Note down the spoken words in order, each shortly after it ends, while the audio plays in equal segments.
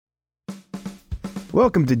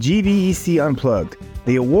Welcome to GVEC Unplugged,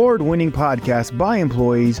 the award-winning podcast by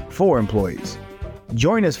employees for employees.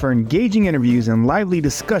 Join us for engaging interviews and lively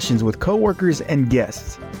discussions with coworkers and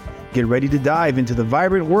guests. Get ready to dive into the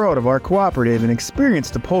vibrant world of our cooperative and experience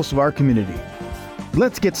the pulse of our community.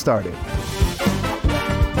 Let's get started.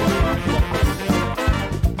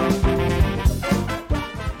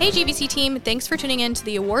 Hey GVC team, thanks for tuning in to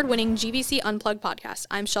the award-winning GVC Unplugged Podcast.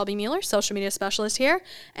 I'm Shelby Mueller, social media specialist here,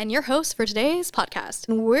 and your host for today's podcast.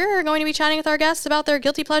 And we're going to be chatting with our guests about their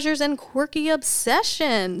guilty pleasures and quirky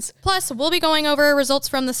obsessions. Plus, we'll be going over results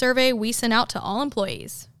from the survey we sent out to all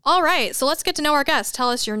employees. All right, so let's get to know our guests. Tell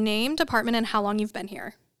us your name, department, and how long you've been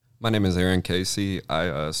here. My name is Aaron Casey.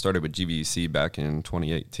 I started with GVEC back in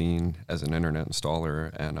 2018 as an internet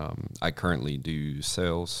installer, and I currently do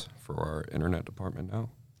sales for our internet department now.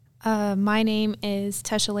 My name is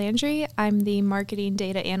Tesha Landry. I'm the marketing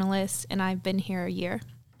data analyst, and I've been here a year.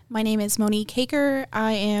 My name is Monique Haker.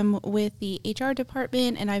 I am with the HR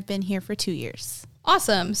department, and I've been here for 2 years.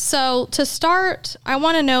 Awesome. So to start, I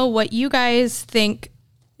want to know what you guys think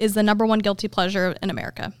is the number one guilty pleasure in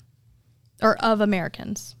America, or of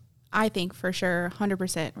Americans. I think for sure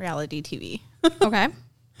 100% reality TV. Okay.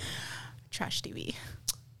 Trash TV.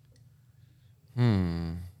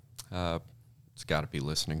 It's got to be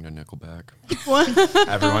listening to Nickelback. What?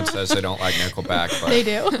 Everyone says they don't like Nickelback, but They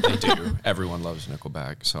do. They do. Everyone loves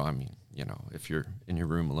Nickelback. So, I mean, you know, if you're in your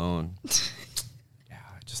room alone, yeah,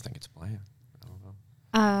 I just think it's bland. I don't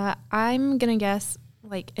know. I'm going to guess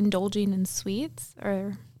like indulging in sweets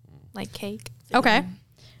or like cake. Okay.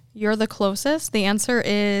 You're the closest. The answer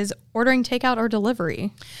is ordering takeout or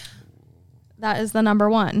delivery. That is the number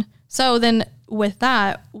one. So then with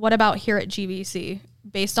that, what about here at GVC?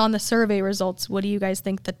 Based on the survey results, what do you guys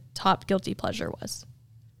think the top guilty pleasure was?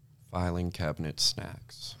 Filing cabinet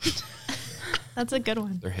snacks. That's a good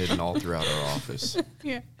one. They're hidden all throughout our office.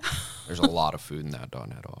 Yeah. There's a lot of food in that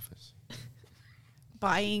donut office.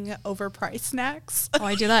 Buying overpriced snacks. Oh,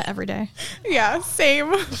 I do that every day. Yeah,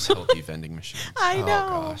 same. Those healthy vending machines. I know.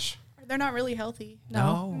 Oh, gosh. They're not really healthy.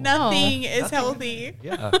 No. Nothing is healthy.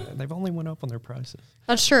 Yeah, they've only went up on their prices.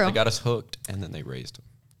 That's true. They got us hooked, and then they raised them.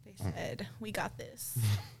 They said, we got this.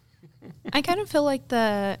 I kind of feel like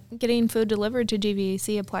the getting food delivered to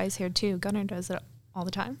GVC applies here too. Gunnar does it all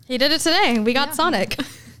the time. He did it today. We got Sonic.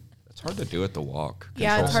 It's hard to do at the walk.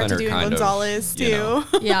 Yeah, it's hard to do in Gonzales too.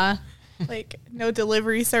 Yeah. Like no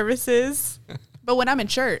delivery services. But when I'm in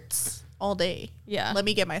shirts all day, Yeah. let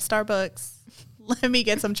me get my Starbucks. Let me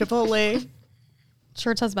get some Chipotle.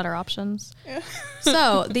 Shirts has better options. Yeah.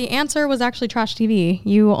 So the answer was actually trash TV.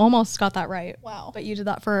 You almost got that right. Wow. But you did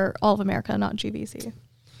that for all of America, not GVC.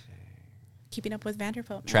 Keeping up with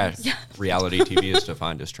Vanderpump. Trash. Yeah. Reality TV is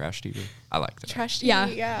defined as trash TV. I like that. Trash TV. Yeah.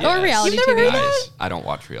 Yeah. Or reality You've never TV. heard that? I don't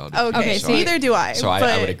watch reality. Okay, TV, so neither do I. So I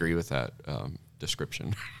but would agree with that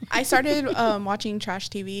description. I started watching trash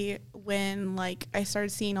TV when like I started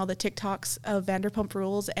seeing all the TikToks of Vanderpump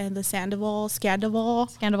Rules and the Scandival.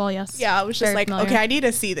 Scandal, yes. Yeah, I was just Very like, familiar. okay, I need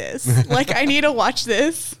to see this. Like, I need to watch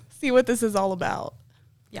this, see what this is all about.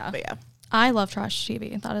 Yeah. But yeah. I love trash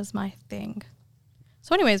TV. That is my thing.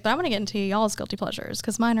 So anyways, but I want to get into y'all's guilty pleasures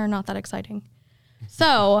because mine are not that exciting.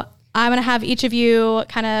 So I'm going to have each of you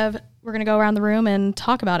we're going to go around the room and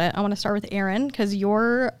talk about it. I want to start with Aaron because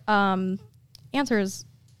your answers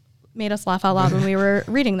made us laugh out loud when we were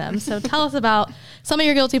reading them. So tell us about some of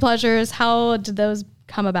your guilty pleasures. How did those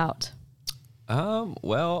come about?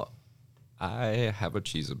 Well, I have a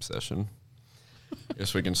cheese obsession.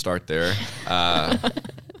 Guess we can start there.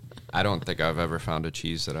 I don't think I've ever found a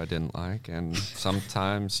cheese that I didn't like. And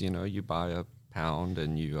sometimes, you know, you buy a pound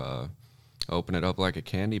and you open it up like a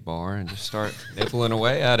candy bar and just start nibbling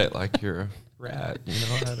away at it like you're a rat. You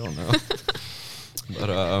know, I don't know.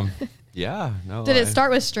 But, yeah, no. Did it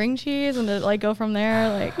start with string cheese and did it like go from there?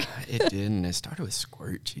 Like It didn't. It started with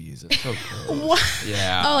squirt cheese. It's so good. What?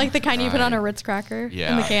 Yeah. oh, like the kind you put on a Ritz cracker in the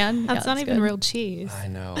Yeah. can? That's Yeah, not even good. real cheese. I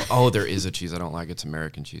know. Oh, there is a cheese I don't like. It's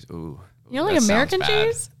American cheese. Ooh. You don't like that sounds American bad.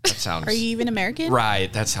 cheese? That sounds... Are you even American?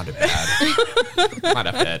 Right. That sounded bad. Might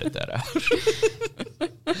have to edit that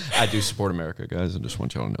out. I do support America, guys. I just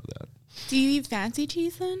want y'all to know that. Do you eat fancy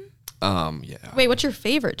cheese then? Yeah. Wait, what's your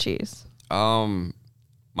favorite cheese?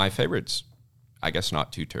 My favorite's, I guess,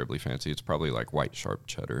 not too terribly fancy. It's probably like white sharp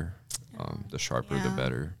cheddar. The sharper, the Yeah.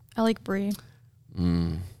 better. I like brie.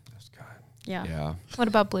 That's good. Yeah. Yeah. What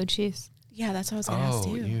about blue cheese? Yeah, that's what I was going to ask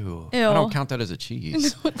Oh, you. ew. Ew. I don't count that as a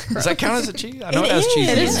cheese. Does that count as a cheese? I know It it has cheese is.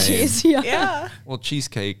 in It the is name. cheese, yeah. Yeah. Well,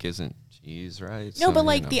 cheesecake isn't cheese, right? No, So, but you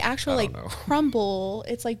like know, the actual I like don't know. crumble,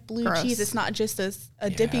 it's like blue Gross. cheese. It's not just a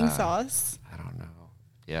dipping Yeah. sauce. I don't know.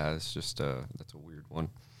 Yeah, it's just that's a weird one.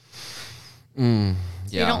 Yeah.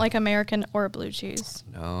 So you don't like American or blue cheese?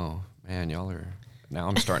 No, man, y'all are. Now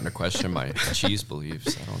I'm starting to question my cheese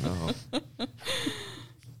beliefs. I don't know.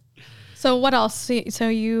 So what else? So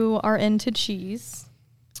you are into cheese.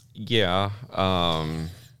 Yeah. And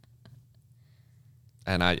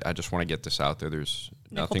I just want to get this out there. There's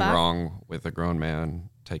nothing Nickelback? wrong with a grown man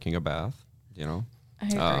taking a bath, you know? I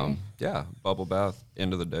agree. Yeah, bubble bath,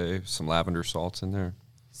 end of the day, some lavender salts in there.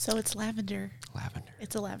 So it's lavender. Lavender.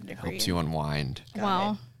 It's a lavender for Helps you unwind.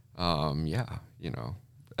 Wow. Yeah, you know.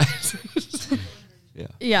 Yeah.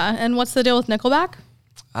 Yeah, and what's the deal with Nickelback?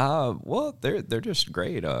 Well, they're just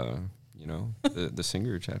great. You know, the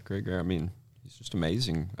singer Chad Kroeger, I mean, he's just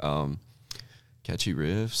amazing. Catchy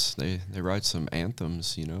riffs. They write some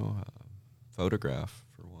anthems, you know. Photograph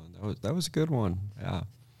for one. That was a good one. Yeah.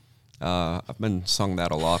 I've been sung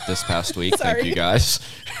that a lot this past week. Thank you guys.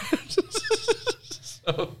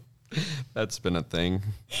 So that's been a thing.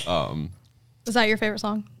 Is that your favorite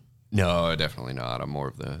song? No, definitely not. I'm more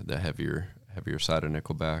of the heavier side of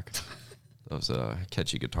Nickelback. Those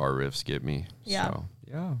catchy guitar riffs get me. Yeah. So,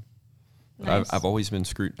 yeah. But Nice. I've always been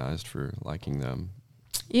scrutinized for liking them.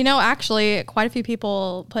 You know, actually, quite a few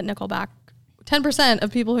people put Nickelback. 10%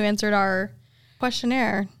 of people who answered our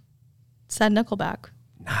questionnaire said Nickelback.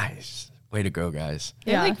 Nice. Way to go, guys.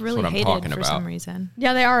 They're Yeah. like really what I'm hated talking for about. some reason.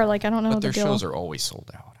 Yeah, they are. Like, I don't know But what the their deal. shows are always sold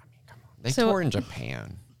out. I mean, come on. They So- tour in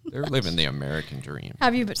Japan. They're living the American dream.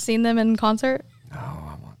 Have you seen them in concert? No,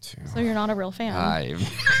 I want to. So you're not a real fan.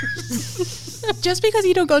 Just because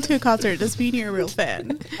you don't go to a concert doesn't mean you're a real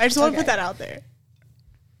fan. I just want to put that out there.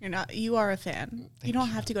 You're not. You are a fan. You don't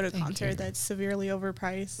have to go to a concert that's severely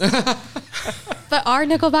overpriced. But are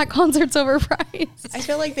Nickelback concerts overpriced? I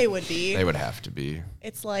feel like they would be. They would have to be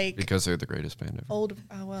It's like because they're the greatest band ever. old.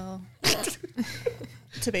 Well,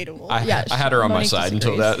 debatable. I had her on my Monique side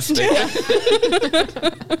until disagrees. that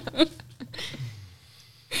statement.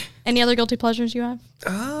 Any other guilty pleasures you have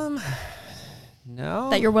No.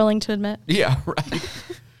 that you're willing to admit? Yeah, right.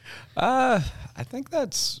 I think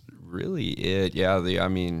that's really it. Yeah, the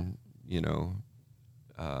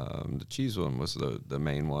cheese one was the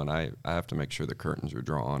main one. I have to make sure the curtains are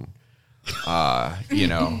drawn.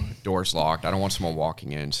 Doors locked. I don't want someone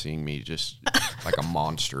walking in seeing me just like a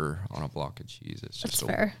monster on a block of cheese. It's just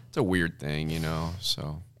fair. It's a weird thing,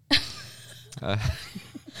 so.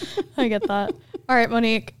 I get that. All right,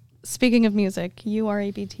 Monique, speaking of music, you are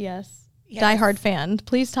a BTS diehard fan.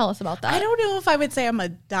 Please tell us about that. I don't know if I would say I'm a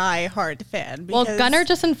diehard fan. Well, Gunnar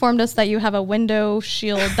just informed us that you have a window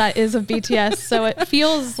shield that is of BTS, so it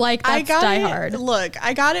feels like that's diehard. Look,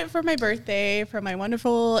 I got it for my birthday from my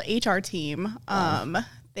wonderful HR team.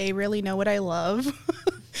 They really know what I love.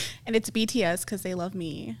 And it's BTS because they love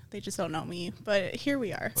me. They just don't know me. But here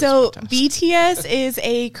we are. So BTS is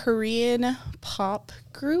a Korean pop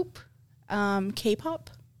group, K-pop.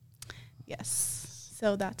 Yes.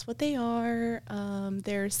 So that's what they are.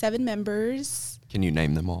 There are 7 members. Can you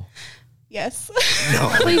name them all? Yes.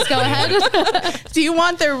 Please go ahead. Do you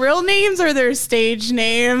want their real names or their stage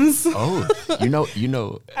names? Oh, you know.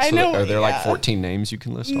 I So know, Are there like yeah. 14 names you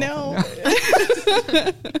can list? No.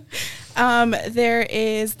 Off There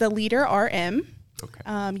is the leader, RM.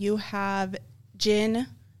 Okay. You have Jin,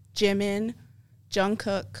 Jimin,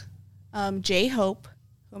 Jungkook, J-Hope.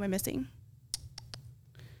 Who am I missing?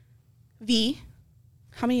 V.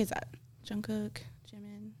 How many is that? Jungkook,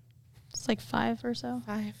 Jimin. It's like 5 or so.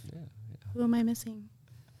 5. Yeah. Who am I missing?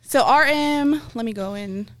 So RM, let me go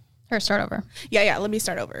in. Or start over. Yeah, let me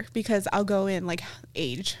start over because I'll go in like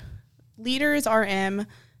age. Leaders RM.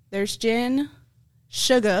 There's Jin,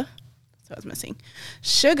 Suga. So I was missing.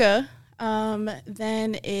 Suga.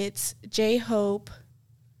 Then it's J-Hope.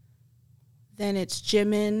 Then it's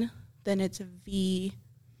Jimin. Then it's V.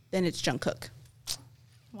 Then it's Jungkook.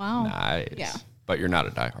 Wow. Nice. Yeah. But you're not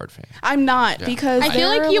a diehard fan. I'm not Yeah. because I feel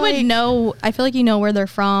like they're, you would know. I feel like you know where they're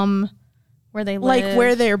from, where they live. like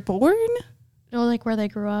where they're born. or like where they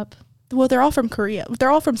grew up. Well, they're all from Korea. They're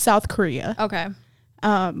all from South Korea. Okay.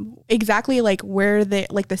 Exactly like where they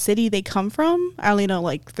like the city they come from. I only know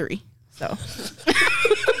like 3. So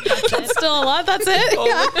That's still a lot. That's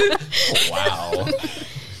it. Wow.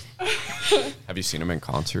 Have you seen them in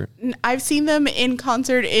concert? I've seen them in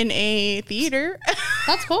concert in a theater.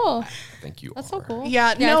 That's cool. I think you That's are. so cool.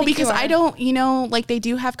 Yeah, I no, think because you I are. don't, like they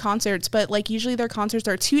do have concerts, but like usually their concerts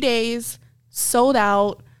are 2 days, sold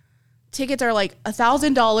out. Tickets are like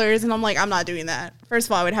 $1,000, and I'm like, I'm not doing that. First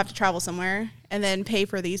of all, I would have to travel somewhere and then pay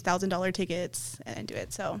for these $1,000 tickets and then do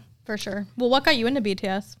it. So, For sure. Well, what got you into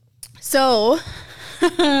BTS?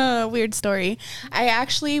 weird story. I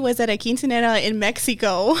actually was at a quinceañera in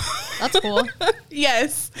Mexico. That's cool.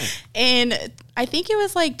 Yes. And I think it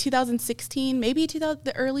was like 2016, maybe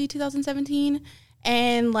the early 2017.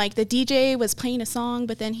 And like the DJ was playing a song,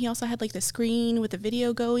 but then he also had like the screen with the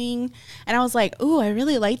video going. And I was like, ooh, I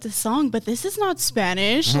really like this song, but this is not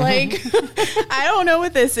Spanish. Like, I don't know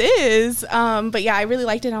what this is. But yeah, I really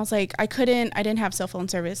liked it. And I was like, I didn't have cell phone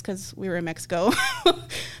service because we were in Mexico.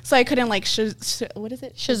 So I couldn't like, what is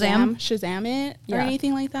it? Shazam it or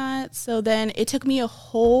anything like that. So then it took me a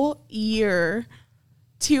whole year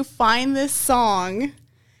to find this song.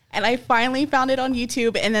 And I finally found it on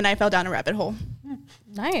YouTube, and then I fell down a rabbit hole.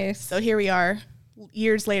 Nice. So here we are,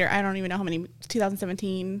 years later. I don't even know how many,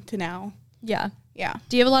 2017 to now. Yeah. Yeah.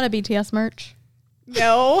 Do you have a lot of BTS merch?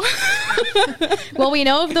 No. Well, we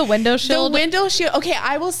know of the window shield. The window shield. Okay,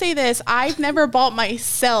 I will say this. I've never bought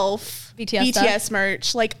myself BTS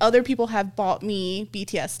merch. Like, other people have bought me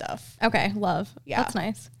BTS stuff. Okay, love. Yeah. That's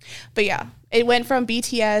nice. But yeah, it went from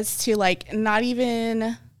BTS to like not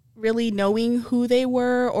even really knowing who they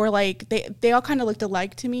were, or like they all kind of looked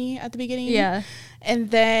alike to me at the beginning. Yeah.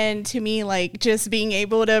 And then to me, like, just being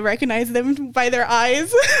able to recognize them by their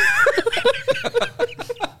eyes.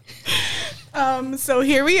 So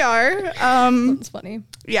here we are. That's funny.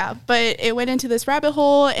 Yeah, but it went into this rabbit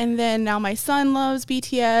hole, and then now my son loves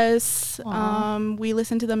BTS. We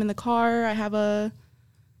listen to them in the car.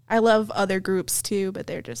 I love other groups too, but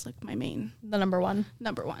they're just like my main. The number one.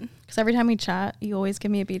 Because every time we chat, you always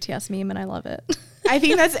give me a BTS meme, and I love it. I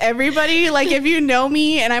think that's everybody. Like, if you know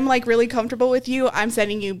me and I'm like really comfortable with you, I'm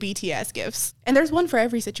sending you BTS gifts. And there's one for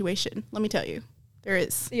every situation. Let me tell you, there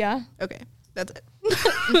is. Yeah. Okay, that's it.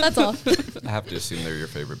 That's all. I have to assume they're your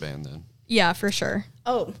favorite band then. Yeah, for sure.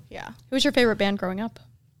 Oh yeah. Who was your favorite band growing up?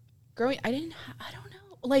 I don't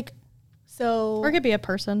know. Like, so. Or it could be a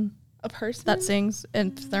person. A person that sings,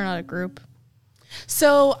 and they're not a group.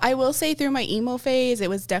 So I will say, through my emo phase, it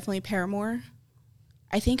was definitely Paramore.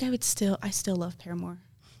 I think I still love Paramore.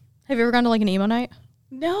 Have you ever gone to like an emo night?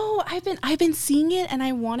 No, I've been seeing it, and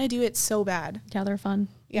I want to do it so bad. Yeah, they're fun.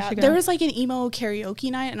 Yeah, there was like an emo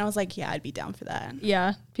karaoke night, and I was like, yeah, I'd be down for that.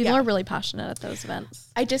 Yeah, people are really passionate at those events.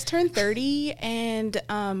 I just turned 30, and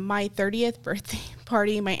my 30th birthday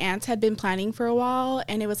party, my aunts had been planning for a while,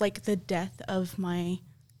 and it was like the death of my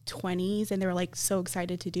 20s, and they were like so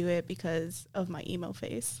excited to do it because of my emo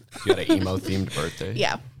face. You had an emo themed birthday?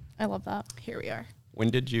 Yeah. I love that. Here we are. When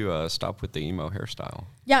did you stop with the emo hairstyle?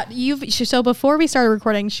 Yeah, so before we started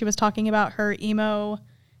recording, she was talking about her emo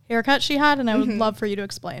haircut she had, and I would love for you to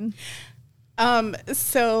explain.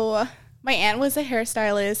 So my aunt was a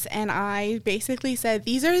hairstylist, and I basically said,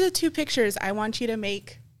 these are the two pictures I want you to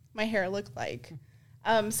make my hair look like.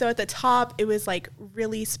 So at the top, it was like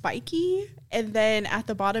really spiky, and then at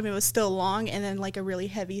the bottom, it was still long, and then like a really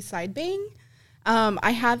heavy side bang.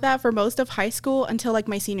 I had that for most of high school until like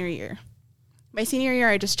my senior year. My senior year,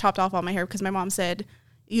 I just chopped off all my hair because my mom said,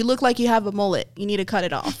 you look like you have a mullet. You need to cut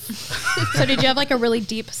it off. So did you have like a really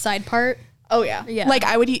deep side part? Oh, yeah. Like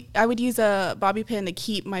I would use a bobby pin to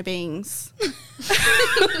keep my bangs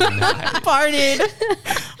parted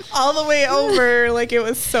all the way over. Like, it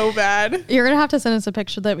was so bad. You're going to have to send us a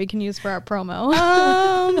picture that we can use for our promo.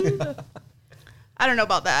 I don't know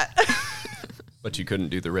about that. But you couldn't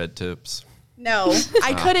do the red tips. No,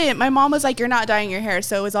 I couldn't. My mom was like, you're not dyeing your hair.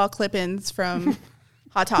 So it was all clip-ins from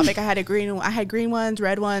Hot Topic. I had green ones,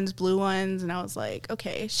 red ones, blue ones. And I was like,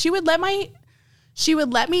 okay. She would let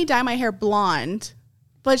me dye my hair blonde,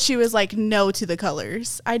 but she was like, no to the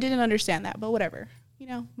colors. I didn't understand that, but whatever. You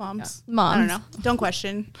know, moms. Yeah. Moms. I don't know. Don't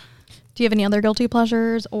question. Do you have any other guilty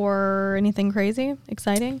pleasures or anything crazy,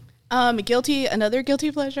 exciting? Another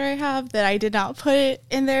guilty pleasure I have that I did not put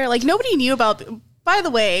in there. Like, nobody knew about. By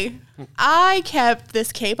the way, I kept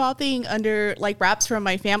this K-pop thing under like wraps from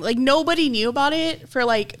my family. Like, nobody knew about it for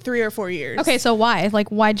like 3 or 4 years. Okay, so why? Like,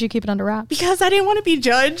 why'd you keep it under wraps? Because I didn't want to be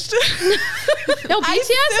judged. No, BTS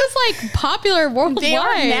is like popular worldwide. They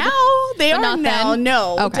are now. Then?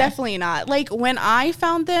 No, okay. Definitely not. Like, when I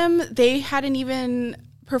found them, they hadn't even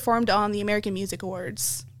performed on the American Music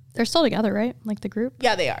Awards. They're still together, right? Like the group?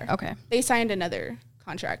 Yeah, they are. Okay. They signed another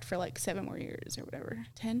contract for like 7 more years or whatever.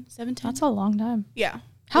 10. That's a long time. Yeah.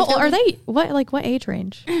 How old are they? What age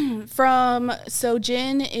range? So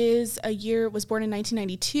Jin was born in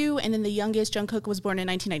 1992, and then the youngest, Jungkook, was born in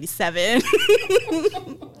 1997.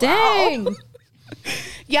 Dang. Wow.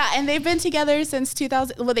 Yeah, and they've been together since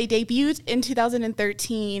 2000. Well, they debuted in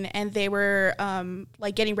 2013, and they were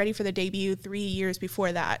like getting ready for their debut 3 years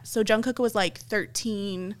before that. So Jungkook was like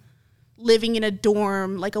 13, living in a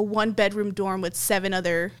dorm, like a 1-bedroom dorm with 6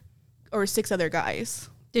 other guys.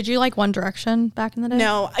 Did you like One Direction back in the day?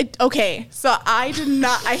 No. Okay. So I did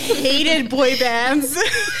not. I hated boy bands.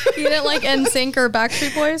 You didn't like NSYNC or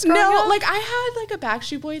Backstreet Boys growing No, up? like I had like a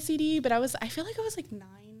Backstreet Boys CD, but I feel like I was like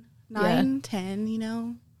 9, 10, you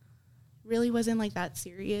know? Really wasn't like that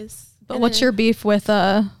serious. But what's your beef with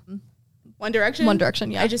One Direction? One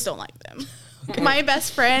Direction, yeah. I just don't like them. Okay. My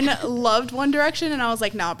best friend loved One Direction, and I was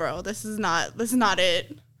like, nah, bro, this is not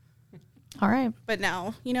it. All right. But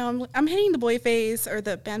now, you know, I'm hitting the boy phase or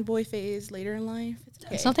the band boy phase later in life. It's okay.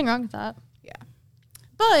 There's nothing wrong with that. Yeah.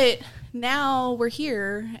 But now we're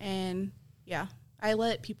here, and yeah, I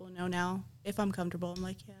let people know now if I'm comfortable. I'm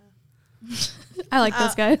like, yeah. I like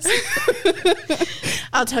those guys.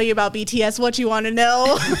 I'll tell you about BTS, what you want to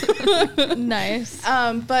know. Nice.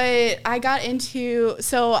 But I got into,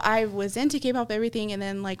 so I was into K-pop, everything, and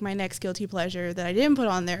then like my next guilty pleasure that I didn't put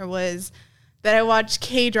on there was that I watched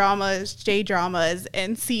K-dramas, J-dramas,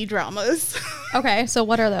 and C-dramas. Okay, so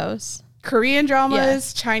what are those? Korean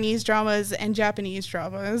dramas, Chinese dramas, and Japanese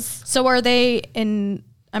dramas. So are they in,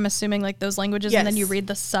 I'm assuming, like those languages, and then Yes. you read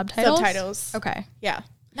the subtitles? Subtitles. Okay. Yeah.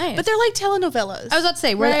 Nice. But they're like telenovelas. I was about to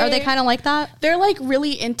say, are they right? kind of like that? They're like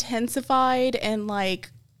really intensified and like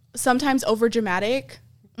sometimes over dramatic.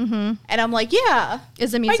 Mm-hmm. And I'm like, yeah.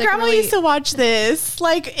 Is the My music grandma really, used to watch this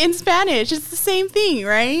like in Spanish. It's the same thing,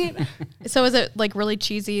 right? so is it like really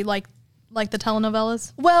cheesy, like the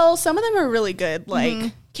telenovelas? Well, some of them are really good.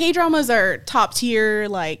 Like K-dramas are top tier.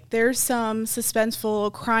 Like there's some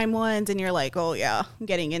suspenseful crime ones and you're like, oh yeah, I'm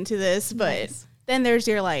getting into this. But then there's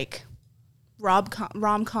your like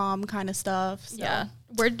rom-com kind of stuff. So. Yeah.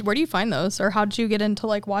 Where do you find those, or how did you get into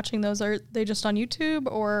like watching those? Are they just on YouTube,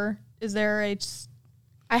 or is there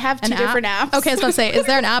I have two different apps. Okay, I was about to say, is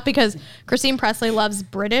there an app? Because Christine Presley loves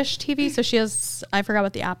British TV, so she has, I forgot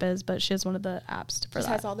what the app is, but she has one of the apps for Just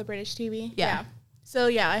that. has all the British TV. Yeah. So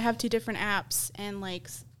yeah, I have two different apps, and like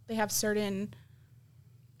they have certain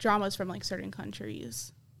dramas from like certain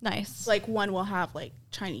countries. Nice. Like one will have like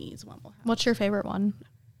Chinese, one will have What's your favorite one?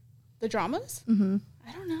 the dramas. Mm-hmm.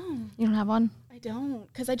 I don't know. You don't have one? I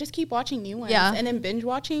don't, because I just keep watching new ones. Yeah. And then binge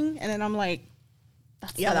watching, and then I'm like,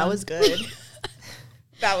 That's yeah, the that one. was good.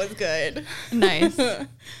 That was good. Nice.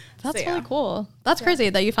 That's yeah. really cool. That's crazy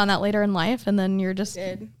that you found that later in life, and then you're just,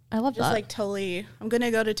 Did. I love Just that. like totally, I'm going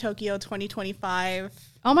to go to Tokyo 2025.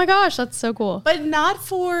 Oh my gosh, that's so cool. But not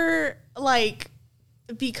for like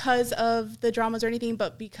because of the dramas or anything,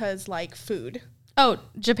 but because like food, Oh,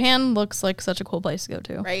 Japan looks like such a cool place to go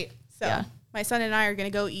to. right? So Yeah. my son and I are going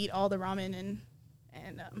to go eat all the ramen and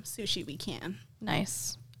sushi we can.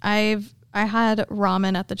 Nice. I had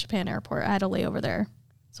ramen at the Japan airport. I had a layover there,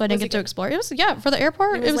 so I didn't Was it get to good? explore. It was, yeah, for the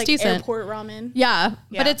airport, it was like decent. airport ramen. Yeah,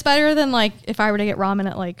 but Yeah. it's better than like if I were to get ramen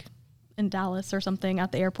at like in Dallas or something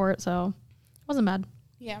at the airport. So it wasn't bad.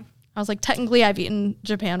 Yeah. I was like, technically, I've eaten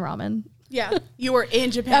Japan ramen. Yeah. You were in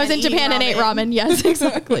Japan. I was in eating Japan and ate ramen. Yes,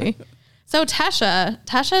 exactly. So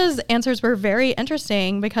Tasha's answers were very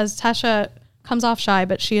interesting because Tasha comes off shy,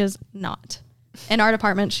 but she is not. In our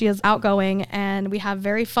department, she is outgoing, and we have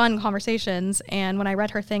very fun conversations. And when I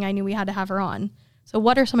read her thing, I knew we had to have her on. So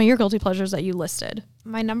what are some of your guilty pleasures that you listed?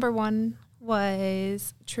 My number one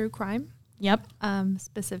was true crime, Yep.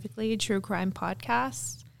 specifically true crime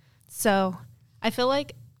podcasts. So I feel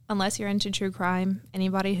like unless you're into true crime,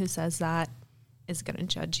 anybody who says that is going to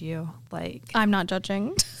judge you. Like, I'm not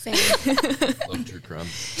judging. Same. Love true crime.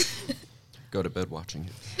 Go to bed watching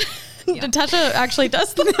it. Tasha actually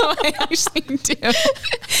does. no, I actually do.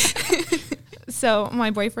 So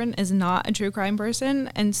my boyfriend is not a true crime person.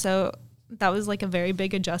 And so that was like a very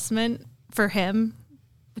big adjustment for him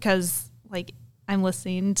because like I'm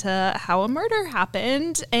listening to how a murder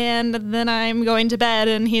happened and then I'm going to bed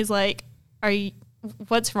and he's like,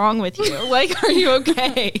 what's wrong with you? Like, are you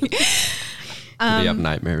okay? Did he have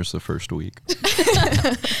nightmares the first week?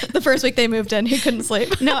 The first week they moved in, he couldn't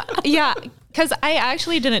sleep. No, yeah, because I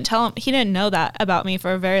actually didn't tell him. He didn't know that about me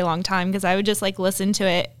for a very long time because I would just like listen to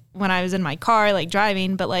it when I was in my car, like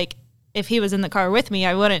driving. But like if he was in the car with me,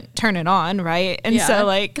 I wouldn't turn it on, right? And Yeah. so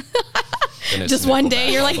like, And it's Just one day,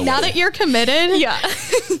 Nickelback you're all like, the now way. that you're committed, yeah.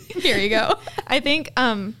 here you go. I think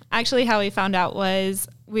actually how we found out was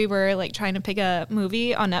we were like trying to pick a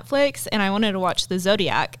movie on Netflix, and I wanted to watch The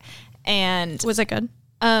Zodiac, and Was it good?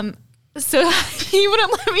 so he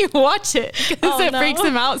wouldn't let me watch it because it no. freaks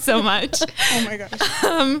him out so much. Oh my gosh.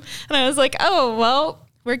 And I was like, oh, well,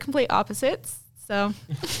 we're complete opposites. So,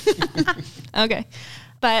 okay.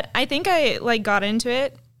 But I think I like got into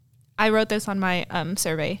it. I wrote this on my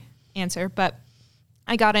survey answer, but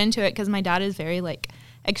I got into it because my dad is very like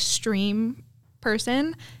extreme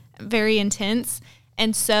person, very intense.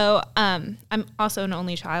 And so I'm also an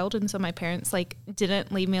only child. And so my parents like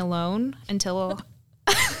didn't leave me alone until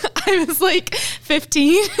I was like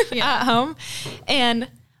 15 at home. And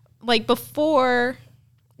like before,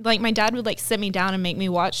 like my dad would like sit me down and make me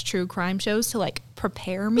watch true crime shows to like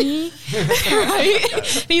prepare me. Right?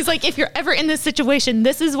 And he's like, if you're ever in this situation,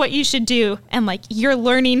 this is what you should do. And like, you're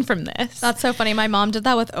learning from this. That's so funny. My mom did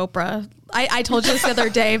that with Oprah. I told you this the other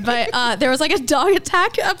day, but there was like a dog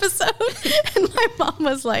attack episode and my mom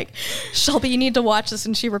was like, Shelby, you need to watch this.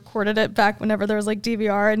 And she recorded it back whenever there was like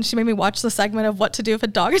DVR and she made me watch the segment of what to do if a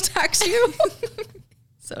dog attacks you.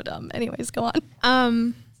 So dumb. Anyways, go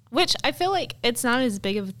on. Which I feel like it's not as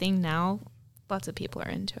big of a thing now. Lots of people are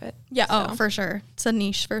into it. Yeah. So. Oh, for sure. It's a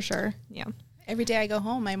niche for sure. Yeah. Every day I go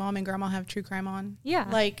home, my mom and grandma have true crime on. Yeah.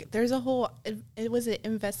 Like there's a whole, it was an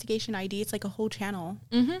investigation ID. It's like a whole channel.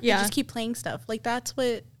 Yeah. They just keep playing stuff. Like that's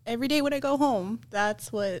what, every day when I go home, that's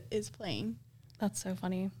what is playing. That's so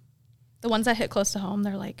funny. The ones that hit close to home,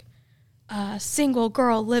 they're like, a single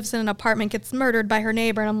girl lives in an apartment, gets murdered by her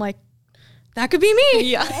neighbor. And I'm like, that could be me.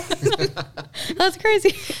 Yeah. That's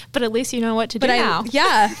crazy. But at least you know what to do now.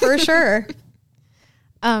 Yeah, for sure.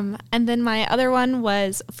 And then my other one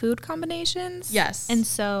was food combinations. Yes. And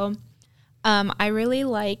so I really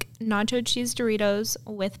like nacho cheese Doritos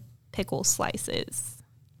with pickle slices.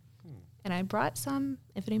 And I brought some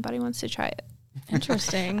if anybody wants to try it.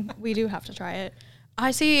 Interesting. We do have to try it.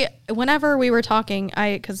 I see whenever we were talking,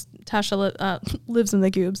 because Tasha lives in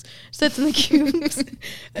the cubes, sits in the cubes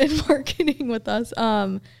in marketing with us.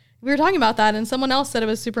 We were talking about that and someone else said it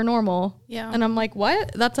was super normal. Yeah. And I'm like,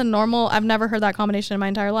 what? That's a normal, I've never heard that combination in my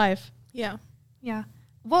entire life. Yeah. Yeah.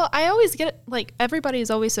 Well, I always get like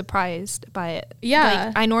everybody's always surprised by it. Yeah.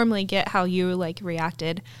 Like, I normally get how you like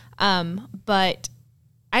reacted. But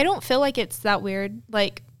I don't feel like it's that weird.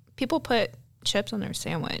 Like people put chips on their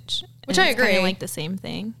sandwich. Which I agree. Like the same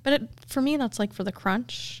thing. But for me, that's like for the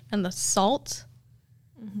crunch and the salt.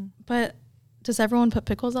 Mm-hmm. But does everyone put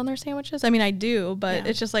pickles on their sandwiches? I mean, I do, but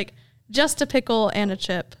it's just like just a pickle and a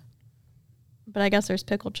chip. But I guess there's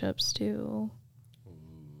pickle chips too.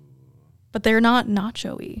 But they're not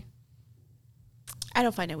nacho-y. I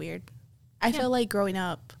don't find it weird. I feel like growing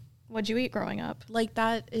up, What'd you eat growing up? like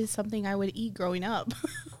that is something I would eat growing up.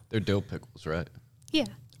 They're dill pickles, right? Yeah.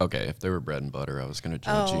 Okay, if they were bread and butter, I was going to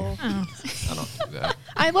judge you. Oh. I don't do that.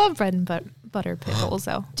 I love bread and butter pickles,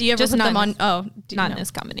 though. Do you ever Just put them not on? Oh, not in this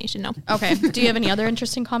combination, no. Okay. Do you have any other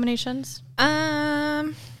interesting combinations?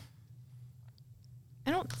 I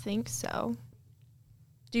don't think so.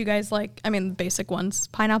 Do you guys like, I mean, basic ones,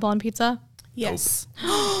 pineapple on pizza? Yes.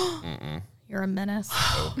 You're a menace.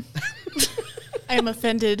 I am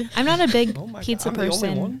offended. I'm not a big God, pizza I'm the only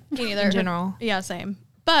person one? Me neither. in general. Yeah, same.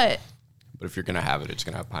 But But if you're going to have it, it's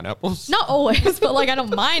going to have pineapples. not always, but like I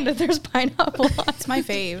don't mind if there's pineapple on it. It's my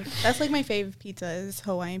fave. That's like my fave pizza is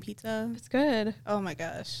Hawaiian pizza. It's good. Oh my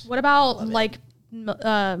gosh. What about like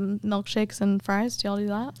milkshakes and fries? Do y'all do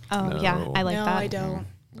that? Oh, No. yeah. I like No, that. I don't.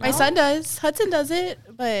 My son does. Hudson does it,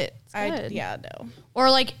 but good. no. Or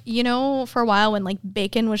like, you know, for a while when like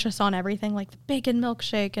bacon was just on everything, like the bacon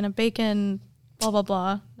milkshake and a bacon blah, blah,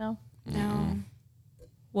 blah. No? No.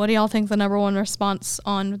 What do y'all think the number one response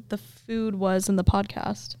on the food was in the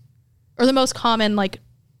podcast? Or the most common like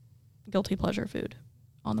guilty pleasure food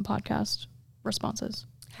on the podcast responses?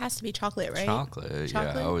 Has to be chocolate, right? Chocolate,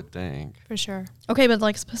 yeah, I would think. For sure. Okay, but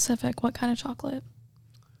like specific, what kind of chocolate?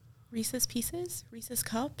 Reese's Pieces? Reese's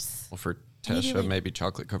Cups? Well, for Maybe Tesha, like- maybe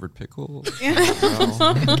chocolate covered pickles.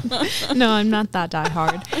 No, I'm not that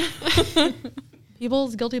diehard.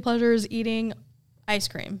 People's guilty pleasure is eating ice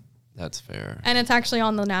cream. That's fair. And it's actually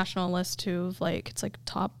on the national list too of like, it's like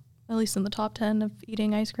top, at least in the top 10 of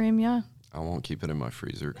eating ice cream. Yeah. I won't keep it in my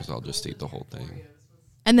freezer because I'll just eat the whole thing.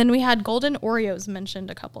 And then we had golden Oreos mentioned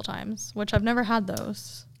a couple times, which I've never had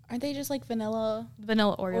those. Aren't they just like vanilla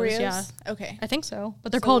Vanilla Oreos, yeah. Okay. I think so.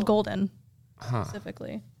 But they're So- called golden Huh.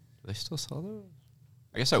 specifically. Do they still sell those?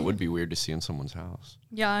 I guess that would be weird to see in someone's house.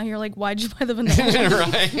 Yeah, you're like, why'd you buy the vanilla?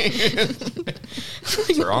 Right?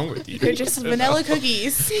 What's wrong with you? They're just vanilla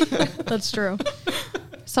cookies. That's true.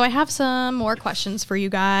 So I have some more questions for you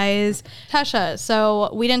guys. Tasha,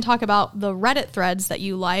 so we didn't talk about the Reddit threads that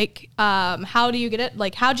you like. How do you get it?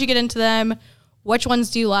 Like, how'd you get into them? Which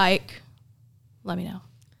ones do you like? Let me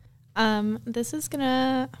know. This is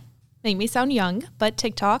gonna make me sound young, but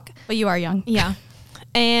TikTok. But you are young. Yeah.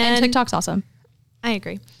 And And TikTok's awesome. I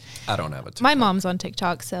agree. I don't have it. My mom's on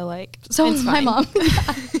TikTok, so like So it's is my fine.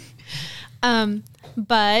 mom.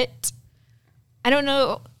 But I don't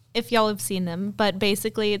know if y'all have seen them, but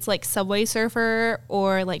basically it's like Subway Surfer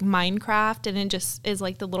or like Minecraft, and it just is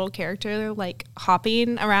like the little character like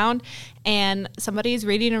hopping around, and somebody's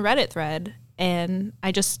reading a Reddit thread, and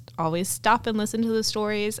I just always stop and listen to the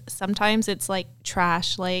stories. Sometimes it's like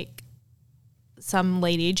trash, like some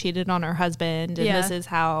lady cheated on her husband and this is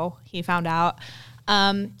how he found out.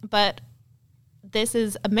 But this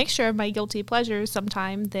is a mixture of my guilty pleasures.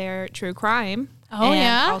 Sometimes they're true crime. Oh,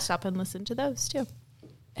 yeah? I'll stop and listen to those too.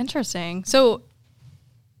 Interesting. So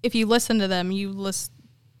if you listen to them, you listen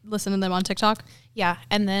to them on TikTok? Yeah.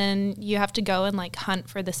 And then you have to go and like hunt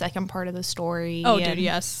for the second part of the story. Oh, dude,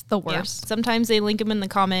 yes. The worst. Yeah. Sometimes they link them in the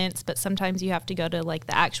comments, but sometimes you have to go to like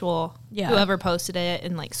the actual whoever posted it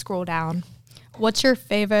and like scroll down. What's your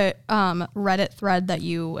favorite Reddit thread that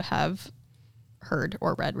you have heard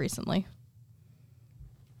or read recently?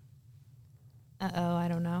 I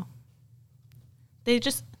don't know. They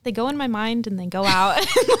go in my mind and they go out. I'm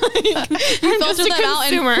just a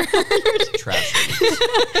consumer. Trash.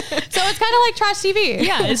 So it's kind of like trash TV.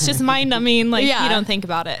 Yeah, it's just mind numbing. Like you don't think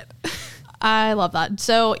about it. I love that.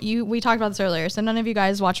 So we talked about this earlier. So none of you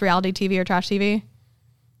guys watch reality TV or trash TV?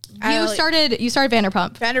 You started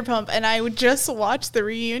Vanderpump, and I would just watch the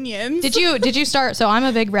reunions. Did you start? So I'm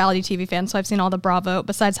a big reality TV fan, so I've seen all the Bravo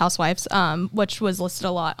besides Housewives, which was listed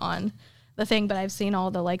a lot on the thing, but I've seen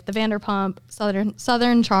all the like the Vanderpump,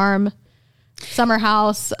 Southern Charm, Summer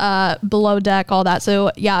House, Below Deck, all that.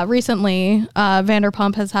 So yeah, recently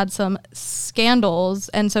Vanderpump has had some scandals,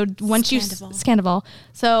 and so once Scandal.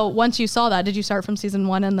 So once you saw that, did you start from season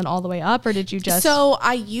 1 and then all the way up, or did you just? So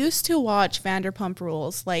I used to watch Vanderpump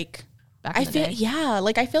Rules, like back in the day. Yeah,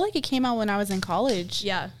 like I feel like it came out when I was in college.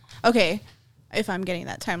 Yeah. Okay. If I'm getting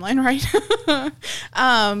that timeline right.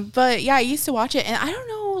 But yeah, I used to watch it, and I don't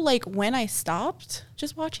know like when I stopped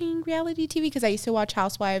just watching reality TV, because I used to watch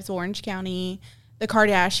Housewives, Orange County, the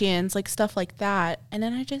Kardashians, like stuff like that. And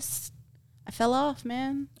then I fell off,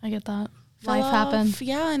 man. I get that. Life happened.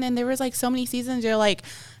 Yeah, and then there was like so many seasons. You're like,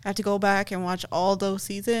 I have to go back and watch all those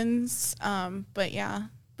seasons.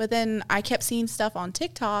 But then I kept seeing stuff on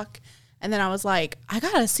TikTok, and then I was like, I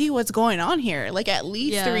gotta see what's going on here. Like at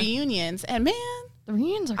least the reunions. And man, the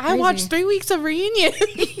reunions are crazy. I watched 3 weeks of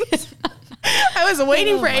reunions. I was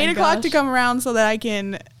waiting for 8 o'clock to come around so that I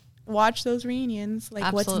can watch those reunions. Like,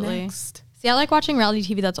 absolutely. What's next? See, I like watching reality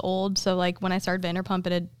TV that's old. So like when I started Vanderpump,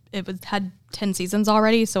 it had 10 seasons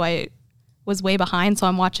already. So I was way behind. So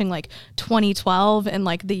I'm watching like 2012 and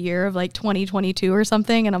like the year of like 2022 or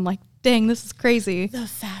something. And I'm like, dang, this is crazy. The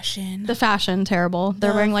fashion, terrible.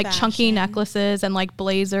 They're wearing like chunky necklaces and like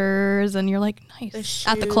blazers. And you're like, nice.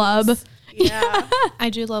 At the club. Yeah. I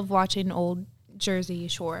do love watching old Jersey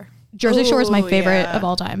Shore. Jersey Shore is my favorite of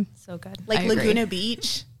all time. So good. Like Laguna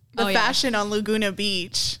Beach. The fashion on Laguna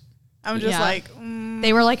Beach. I'm just like,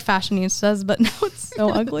 They were like fashionistas, but now it's so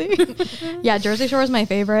ugly. Yeah, Jersey Shore is my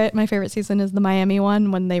favorite. My favorite season is the Miami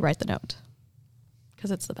one when they write the note, because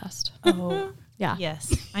it's the best. Oh, yeah.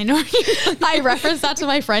 Yes, I know. I referenced that to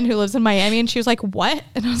my friend who lives in Miami, and she was like, what?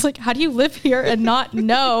 And I was like, how do you live here and not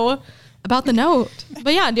know about the note?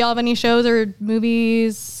 But yeah, do y'all have any shows or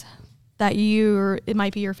movies that it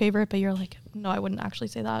might be your favorite, but you're like, no, I wouldn't actually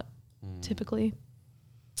say that typically?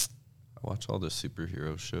 I watch all the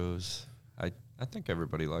superhero shows. I think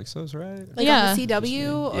everybody likes those, right? Like on the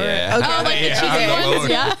CW? Yeah. Okay. Oh, like the cheesy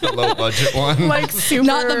ones? The low budget one. Like super.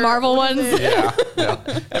 Not the Marvel ones. Yeah.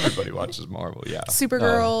 Everybody watches Marvel, yeah.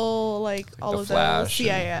 Supergirl, like all of Flash those.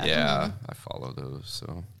 Yeah. Yeah, I follow those,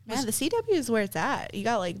 so. Man, the CW is where it's at. You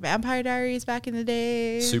got like Vampire Diaries back in the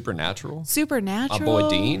day. Supernatural. My boy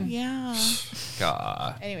Dean. Yeah.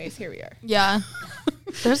 God. Anyways, here we are. Yeah.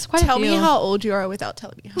 There's quite Tell a few. me how old you are without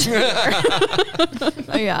telling me how old you are.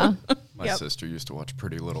 Oh, yeah. My sister used to watch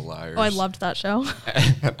Pretty Little Liars. Oh, I loved that show.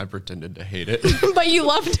 I pretended to hate it. But you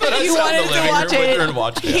loved it. You wanted to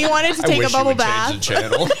watch it. He wanted to take a bubble bath. Change the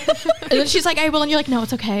channel. And then she's like, I will. And you're like, no,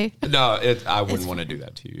 it's okay. No, I wouldn't want to do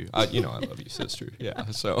that to you. I love you, sister. Yeah,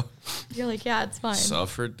 so. You're like, yeah, it's fine.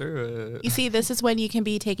 Suffered through it. You see, this is when you can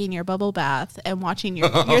be taking your bubble bath and watching your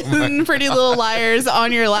Pretty Little Liars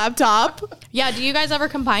on your laptop. Yeah, do you guys ever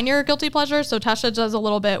combine your guilty pleasures? So Tasha does a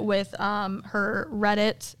little bit with her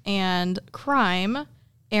Reddit and crime.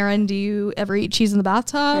 Aaron, do you ever eat cheese in the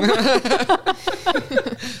bathtub?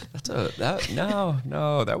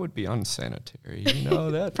 No, that would be unsanitary. You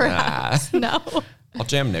know that? Perhaps. No. I'll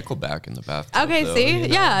jam Nickelback in the bathtub. Okay, though, see? you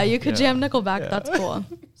know? Yeah, you could jam Nickelback. Yeah. That's cool.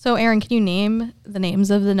 So Aaron, can you name the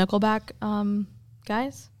names of the Nickelback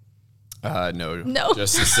guys? No,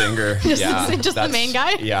 just the singer. just the main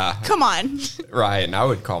guy. Yeah, Come on. right. And I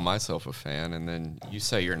would call myself a fan, and then you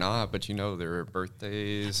say you're not, but you know their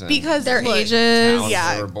birthdays and Because Their look, ages. towns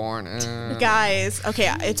Yeah. they were born. guys,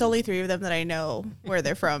 okay, it's only 3 of them that I know where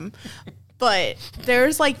they're from. But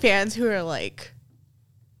there's like fans who are like,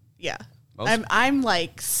 yeah. I'm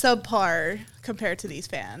like subpar compared to these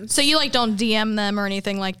fans. So you like don't DM them or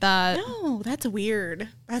anything like that? No, that's weird.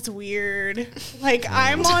 That's weird. Like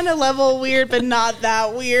I'm on a level weird, but not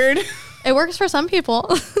that weird. It works for some people.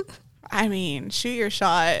 I mean, shoot your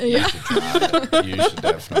shot. You should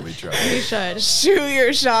definitely try it. You should. Shoot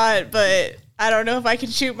your shot, but I don't know if I can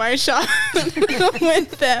shoot my shot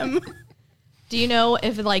with them. Do you know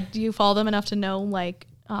if like do you follow them enough to know like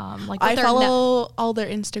what I their follow all their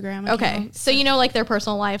Instagram accounts. Okay, so you know like their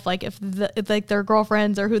personal life, like if like their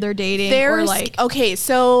girlfriends or who they're dating, They're or like okay,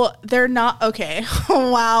 so they're not okay.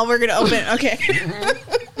 Wow, we're gonna open. Okay,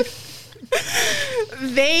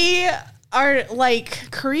 they are like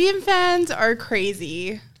Korean fans are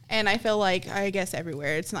crazy, and I feel like I guess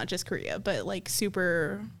everywhere. It's not just Korea, but like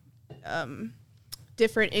super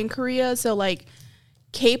different in Korea. So like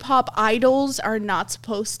K-pop idols are not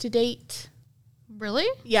supposed to date. really.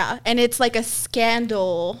 Yeah, and it's like a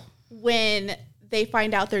scandal when they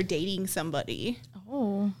find out they're dating somebody.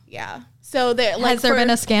 Oh, Yeah. So there like has there been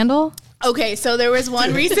a scandal? Okay, so there was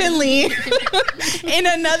one recently in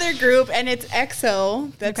another group, and it's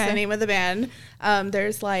EXO. That's the name of the band.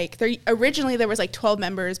 There's like originally there was like 12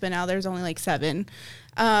 members, but now there's only like 7.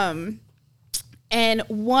 And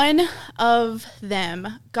one of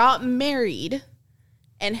them got married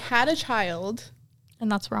and had a child.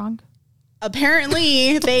 And that's wrong.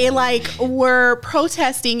 Apparently they like were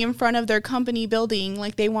protesting in front of their company building,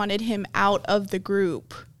 like they wanted him out of the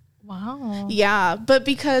group. Wow. Yeah, but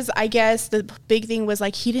because I guess the big thing was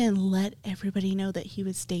like he didn't let everybody know that he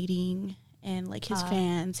was dating, and like his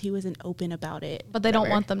fans, he wasn't open about it. But they don't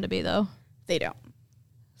want them to be though. They don't.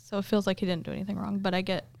 So it feels like he didn't do anything wrong. But I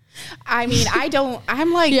get. I mean, I don't.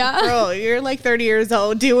 I'm like, Yeah. bro, you're like 30 years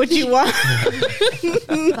old. Do what you want.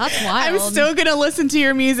 That's wild. I'm still gonna listen to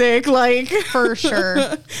your music, like for sure.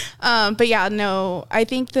 But yeah, no, I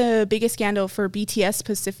think the biggest scandal for BTS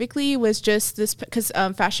specifically was just this because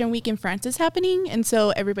Fashion Week in France is happening, and so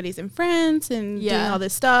everybody's in France and doing all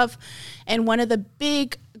this stuff. And one of the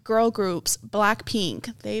big girl groups,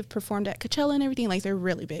 Blackpink, they've performed at Coachella and everything. Like they're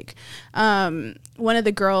really big. One of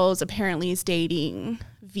the girls apparently is dating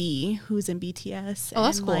V, who's in BTS. Oh,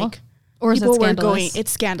 that's and cool. Like, Or is it people were scandalous? going,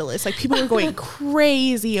 it's scandalous. Like people were going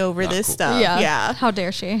crazy over this cool. stuff. Yeah. How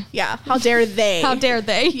dare she? Yeah. How dare they? How dare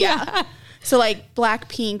they? Yeah. So like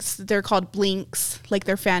Blackpink's, they're called Blinks. Like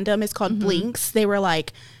their fandom is called Blinks. They were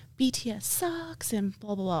like, BTS sucks and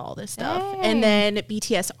blah, blah, blah, all this stuff. And then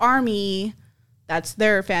BTS Army, that's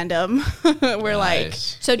their fandom. We're like,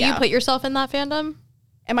 So do you put yourself in that fandom?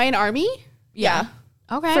 am I an Army? Yeah.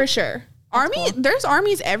 Okay. For sure. Army, there's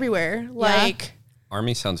armies everywhere. Like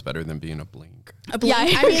Army sounds better than being a blink. a Blink.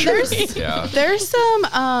 Yeah, I mean, Yeah. there's some,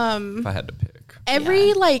 If I had to pick.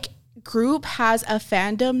 every like group has a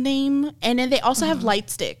fandom name, and then they also have light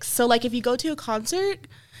sticks. So like if you go to a concert,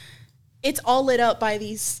 it's all lit up by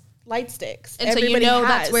these light sticks. And so you know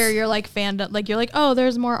that's where you're like fandom, like you're like, oh,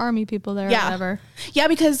 there's more Army people there. Or whatever. Yeah,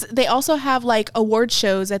 because they also have like award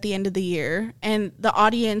shows at the end of the year, and the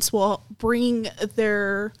audience will bring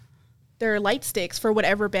their light sticks for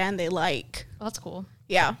whatever band they like. Well, that's cool.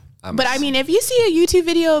 Yeah. But I mean, if you see a YouTube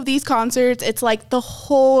video of these concerts, it's like the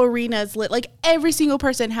whole arena is lit. Like every single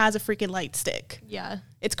person has a freaking light stick. Yeah.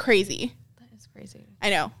 It's crazy. That is crazy.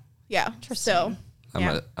 I know. Yeah. So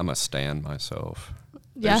I'm a stan myself.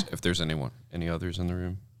 Yeah. If there's any others in the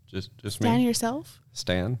room, just stand me. yourself.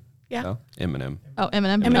 Stan? Yeah. No? Eminem. Oh,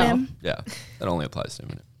 Eminem. Eminem. Yeah, that only applies to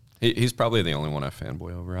Eminem. He's probably the only one I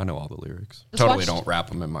fanboy over. I know all the lyrics. Just Totally watched- don't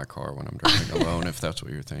rap them in my car when I'm driving alone, if that's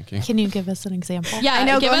what you're thinking. Can you give us an example? Yeah, I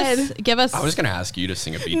know, Give go us. ahead. Give us. I was going to ask you to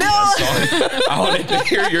sing a BTS song. I wanted to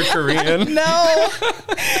hear your Korean. No.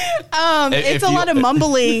 It's If a you- lot of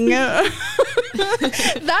mumbling. That's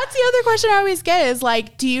the other question I always get is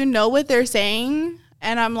like, do you know what they're saying?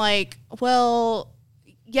 And I'm like, well,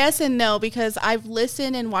 yes and no, because I've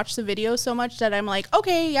listened and watched the video so much that I'm like,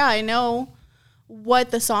 okay, yeah, I know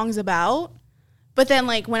what the song's about. But then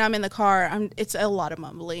like when I'm in the car, it's a lot of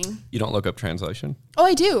mumbling. You don't look up translation? Oh,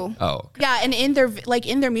 I do. Oh, okay. Yeah, and in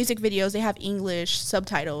their music videos, they have English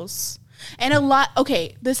subtitles. And a lot,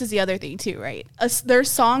 okay, this is the other thing too, right? Their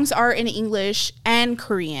songs are in English and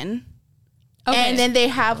Korean. Okay. And then they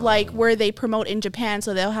have like where they promote in Japan,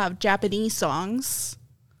 so they'll have Japanese songs.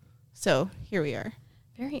 So here we are.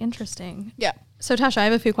 Very interesting. Yeah. So Tasha, I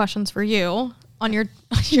have a few questions for you. on your,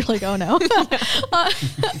 you're like, oh no,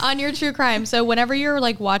 on your true crime. So whenever you're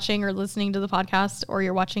like watching or listening to the podcast or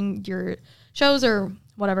you're watching your shows or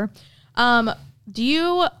whatever, do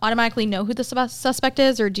you automatically know who the suspect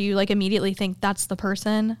is, or do you like immediately think that's the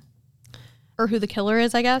person or who the killer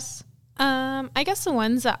is, I guess? I guess the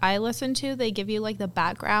ones that I listen to, they give you like the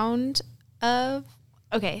background of,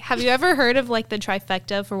 okay. Have you ever heard of like the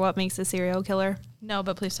trifecta for what makes a serial killer? No,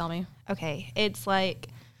 but please tell me. Okay. It's like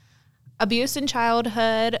abuse in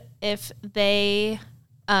childhood, if they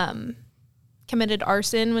committed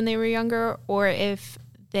arson when they were younger, or if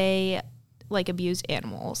they like abused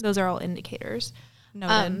animals. Those are all indicators.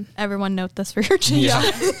 Noted. Everyone note this for your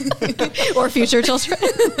children or future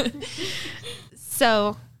children.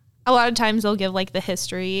 So a lot of times they'll give like the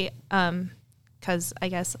history, because I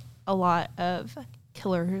guess a lot of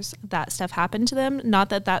killers, that stuff happened to them. Not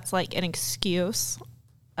that that's like an excuse.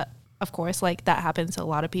 Of course, like that happens to a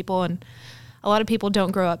lot of people, and a lot of people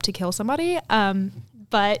don't grow up to kill somebody.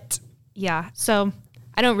 But yeah, so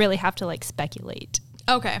I don't really have to like speculate.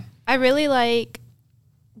 Okay. I really like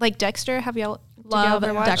Dexter. Have y'all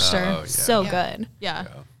ever watched Dexter? Oh, yeah. So good. Yeah.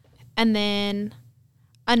 And then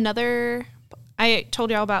another, I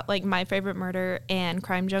told y'all about like My Favorite Murder and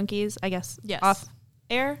Crime Junkies, I guess, Yes. off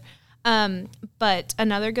air. But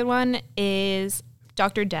another good one is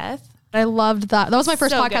Dr. Death. I loved that. That was my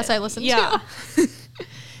first So podcast good. I listened Yeah. to.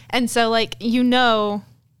 And so like,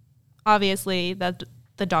 obviously that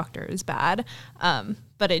the doctor is bad.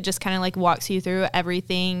 But it just kind of like walks you through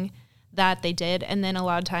everything that they did. And then a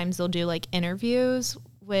lot of times they'll do like interviews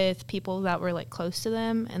with people that were like close to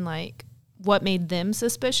them and like what made them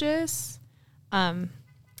suspicious. So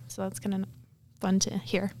that's kind of fun to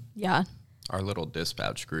hear. Yeah. Our little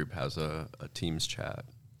dispatch group has a Teams chat,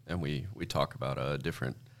 and we talk about a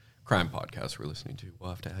different crime podcast we're listening to.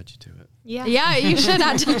 We'll have to add you to it. Yeah. Yeah, you should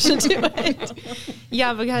add attention to it.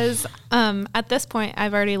 Yeah, because at this point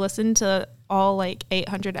I've already listened to all like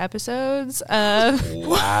 800 episodes of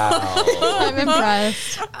Wow. I'm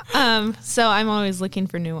impressed. so I'm always looking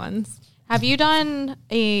for new ones. Have you done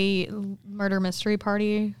a murder mystery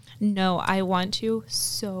party? No, I want to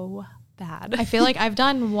so bad. I feel like I've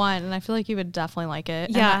done one, and I feel like you would definitely like it.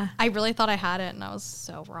 And Yeah. I really thought I had it, and I was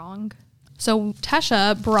so wrong. So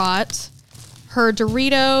Tesha brought her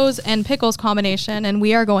Doritos and pickles combination, and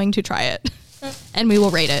we are going to try it, and we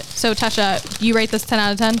will rate it. So Tesha, you rate this 10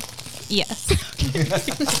 out of 10? Yes.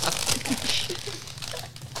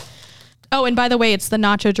 Oh, and by the way, it's the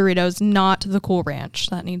nacho Doritos, not the Cool Ranch.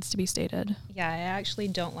 That needs to be stated. Yeah, I actually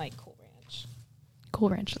don't like Cool Ranch. Cool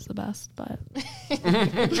Ranch is the best, but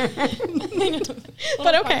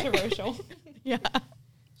But okay. Controversial. yeah.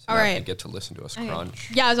 So All now right. you get to listen to us crunch.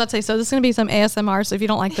 Yeah, I was about to say, so this is going to be some ASMR, so if you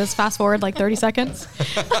don't like this, fast forward like 30 seconds.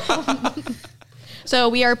 So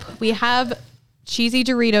we have cheesy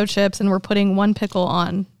Dorito chips, and we're putting one pickle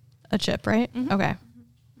on a chip, right? Mm-hmm. Okay.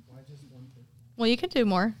 Well, you can do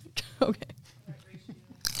more. Okay.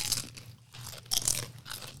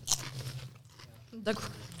 I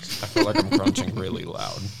feel like I'm crunching really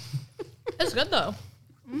loud. It's good, though.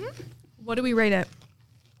 Mm-hmm. What do we rate it?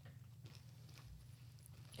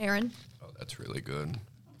 Aaron? Oh, that's really good.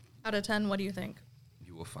 Out of 10, what do you think?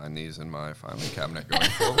 You will find these in my filing cabinet going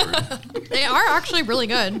forward. They are actually really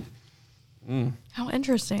good. How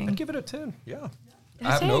interesting. I'd give it a 10. Yeah.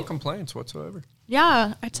 I have no complaints whatsoever.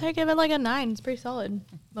 Yeah, I'd say give it like a 9. It's pretty solid.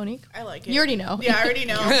 Monique? I like it. You already know. Yeah, I already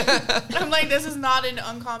know. I'm like, this is not an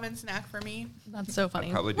uncommon snack for me. That's so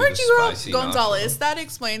funny. Probably do Where'd the you grow up, spicy Gonzalez? nacho. That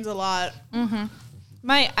explains a lot.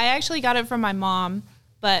 I actually got it from my mom,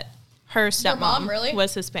 but her stepmom mom, really?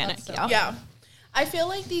 was Hispanic. That's so Yeah. Yeah. I feel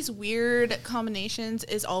like these weird combinations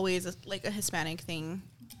is always like a Hispanic thing.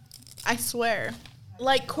 I swear.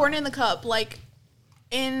 Like corn in the cup. Like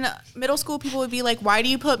in middle school, people would be like, why do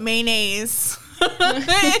you put mayonnaise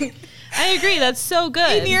I agree. That's so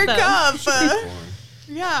good. in your So- cup? Corn.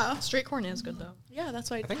 Yeah. Street corn is good, though. Yeah, that's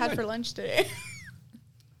what I think had my- for lunch today.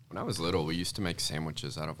 When I was little, we used to make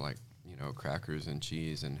sandwiches out of crackers and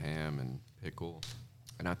cheese and ham and pickle.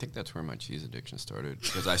 And I think that's where my cheese addiction started,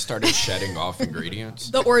 because I started shedding off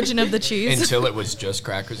ingredients The origin of the cheese. until it was just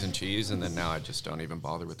crackers and cheese, and then now I just don't even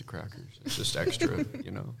bother with the crackers. It's just extra,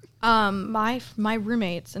 My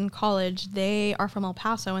roommates in college, they are from El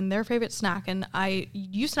Paso, and their favorite snack, and I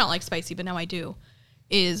used to not like spicy, but now I do,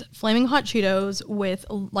 is flaming hot Cheetos with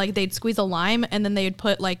like they'd squeeze a lime, and then they'd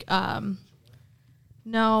put like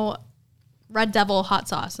Red Devil hot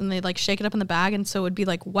sauce, and they'd like shake it up in the bag, and so it would be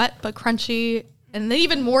like wet but crunchy, and then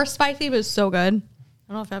even more spicy, but it was so good. I don't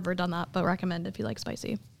know if I've ever done that, but recommend if you like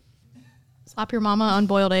spicy. Slap your mama on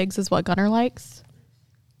boiled eggs is what Gunnar likes.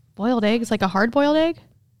 Boiled eggs, like a hard boiled egg?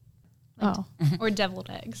 Oh. Or deviled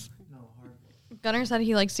eggs. Gunnar said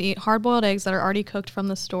he likes to eat hard-boiled eggs that are already cooked from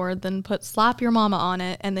the store, then slap your mama on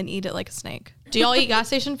it, and then eat it like a snake. Do y'all eat gas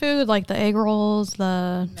station food, like the egg rolls,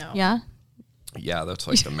 No. Yeah? Yeah, that's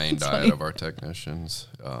like the main diet of our technicians.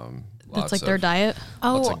 That's like their diet?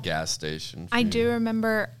 Lots Oh, of gas station food. I do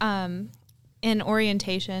remember in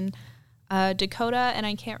orientation, Dakota and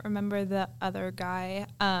I can't remember the other guy.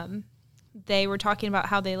 They were talking about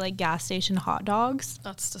how they like gas station hot dogs.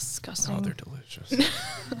 That's disgusting. Oh, they're delicious.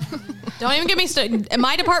 Don't even get me started.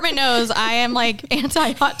 My department knows I am like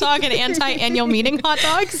anti-hot dog and anti-annual meeting hot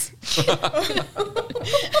dogs.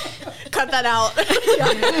 Cut that out.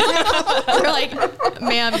 They're like,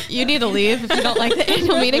 ma'am, you need to leave if you don't like the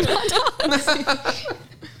annual meeting hot dogs.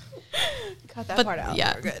 Cut that part out.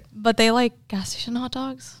 Yeah, We're good. but they like gas station hot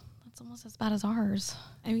dogs. That's almost as bad as ours.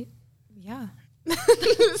 I mean, yeah.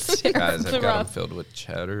 Guys, I've got them filled with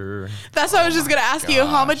cheddar. That's what I was just gonna ask you.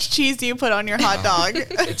 How gosh. much cheese do you put on your hot dog?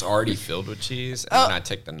 It's already filled with cheese, and then I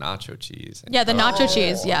take the nacho cheese. And Yeah, the nacho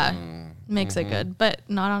cheese, makes it good, but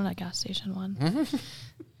not on a gas station one.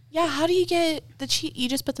 Yeah. How do you get the cheese? You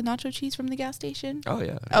just put the nacho cheese from the gas station? Oh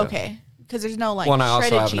yeah. Okay. Because there's no like. Well, and I also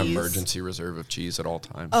shredded have cheese. an emergency reserve of cheese at all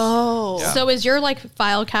times. Oh. Yeah. So is your like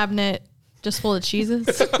file cabinet just full of cheeses?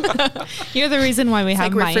 You're the reason why we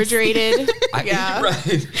have Like mice. refrigerated. Yeah.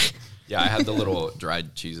 Right. Yeah, I had the little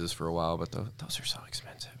dried cheeses for a while, but those are so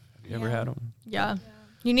expensive. Have you ever had them? Yeah.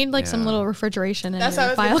 You need like some Yeah. little refrigeration in That's your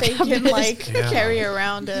what I file was thinking. cabinet. Like carry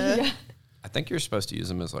around a. I think you're supposed to use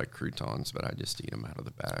them as like croutons, but I just eat them out of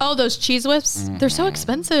the bag. Oh, those cheese whips? They're so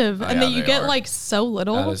expensive. Oh, and yeah, then you they get are. like so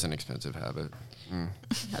little. That is an expensive habit.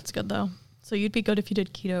 That's good though. So you'd be good if you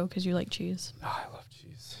did keto because you like cheese. Oh, I love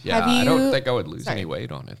cheese. Yeah, Have I don't you- think I would lose any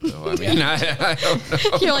weight on it though. I mean, I don't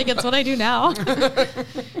know. You're like, it's what I do now.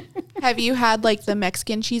 Have you had like the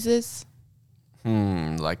Mexican cheeses?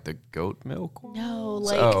 Like the goat milk one? No,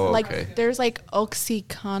 like okay. like there's like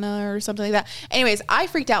Oxycana or something like that. Anyways, I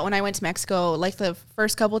freaked out when I went to Mexico like the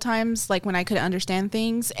first couple times, like when I couldn't understand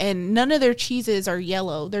things, and none of their cheeses are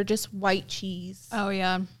yellow. They're just white cheese. Oh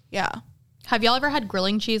yeah. Yeah. Have y'all ever had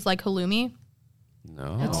grilling cheese like halloumi?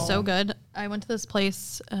 No. It's so good. I went to this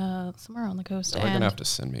place somewhere on the coast. You're and gonna have to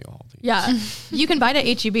send me all these. yeah, you can buy it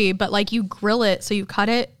at HEB, but like you grill it, so you cut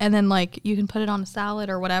it, and then like you can put it on a salad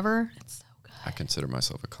or whatever. It's so good. I consider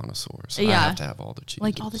myself a connoisseur, so I Yeah. have to have all the cheese.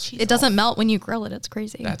 Like all the cheese. it doesn't melt when you grill it. It's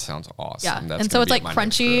crazy. That sounds awesome. Yeah, That's and so gonna it's be like at my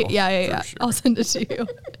next crunchy. grill, Yeah. for sure. I'll send it to you.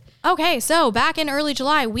 Okay, so back in early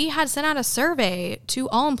July, we had sent out a survey to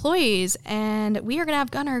all employees, and we are going to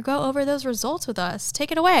have Gunnar go over those results with us.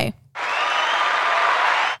 Take it away.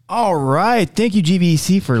 All right. Thank you,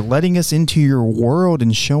 GVEC, for letting us into your world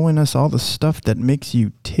and showing us all the stuff that makes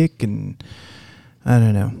you tick and, I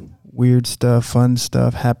don't know, weird stuff, fun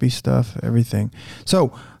stuff, happy stuff, everything.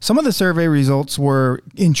 So some of the survey results were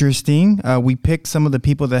interesting. We picked some of the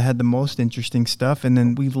people that had the most interesting stuff, and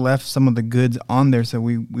then we left some of the goods on there so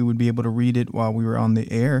we would be able to read it while we were on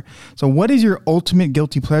the air. So what is your ultimate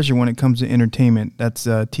guilty pleasure when it comes to entertainment? That's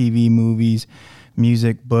TV, movies,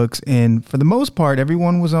 music, books, and for the most part,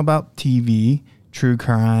 everyone was about TV, true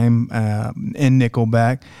crime, and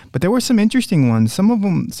Nickelback. But there were some interesting ones. Some of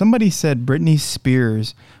them, somebody said Britney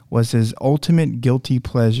Spears was his ultimate guilty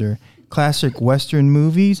pleasure. Classic Western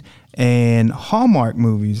movies and Hallmark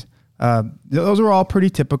movies. Those are all pretty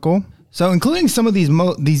typical. So including some of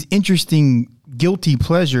these interesting guilty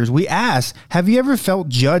pleasures, we asked, have you ever felt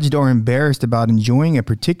judged or embarrassed about enjoying a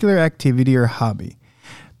particular activity or hobby?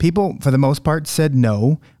 People, for the most part, said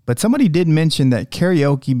no, but somebody did mention that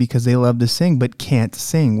karaoke because they love to sing but can't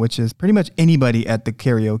sing, which is pretty much anybody at the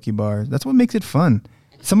karaoke bars. That's what makes it fun.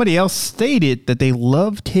 Somebody else stated that they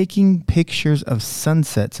love taking pictures of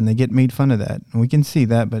sunsets, and they get made fun of that. And we can see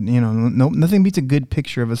that, but nothing beats a good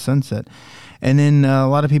picture of a sunset. And then a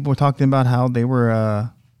lot of people were talking about how they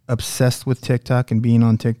were obsessed with TikTok and being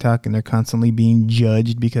on TikTok, and they're constantly being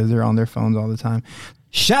judged because they're on their phones all the time.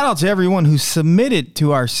 Shout out to everyone who submitted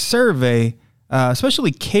to our survey,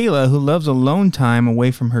 especially Kayla, who loves alone time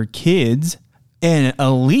away from her kids, and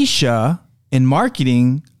Alicia in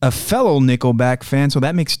marketing, a fellow Nickelback fan. So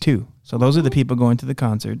that makes two. So those are the people going to the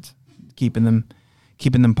concerts, keeping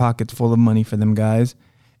them pockets full of money for them guys.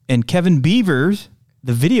 And Kevin Beavers,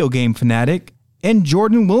 the video game fanatic, and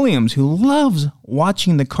Jordan Williams, who loves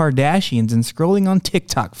watching the Kardashians and scrolling on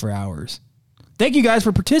TikTok for hours. Thank you guys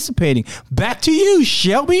for participating. Back to you,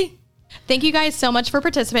 Shelby. Thank you guys so much for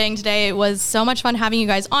participating today. It was so much fun having you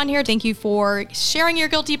guys on here. Thank you for sharing your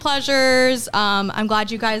guilty pleasures. I'm glad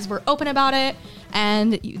you guys were open about it.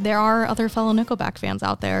 And there are other fellow Nickelback fans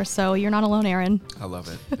out there, so you're not alone, Aaron. I love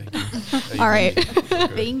it. Thank you. All right.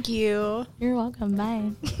 Thank you. You're welcome.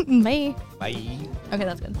 Bye. Bye. Bye. Okay,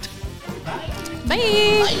 that's good.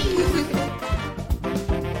 Bye.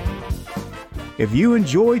 If you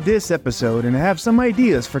enjoyed this episode and have some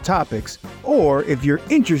ideas for topics, or if you're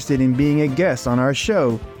interested in being a guest on our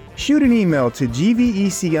show, shoot an email to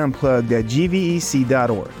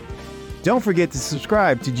gvecunplugged@gvec.org. Don't forget to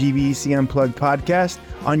subscribe to GVEC Unplugged Podcast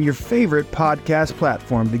on your favorite podcast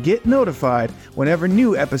platform to get notified whenever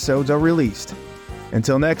new episodes are released.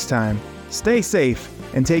 Until next time, stay safe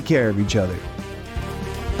and take care of each other.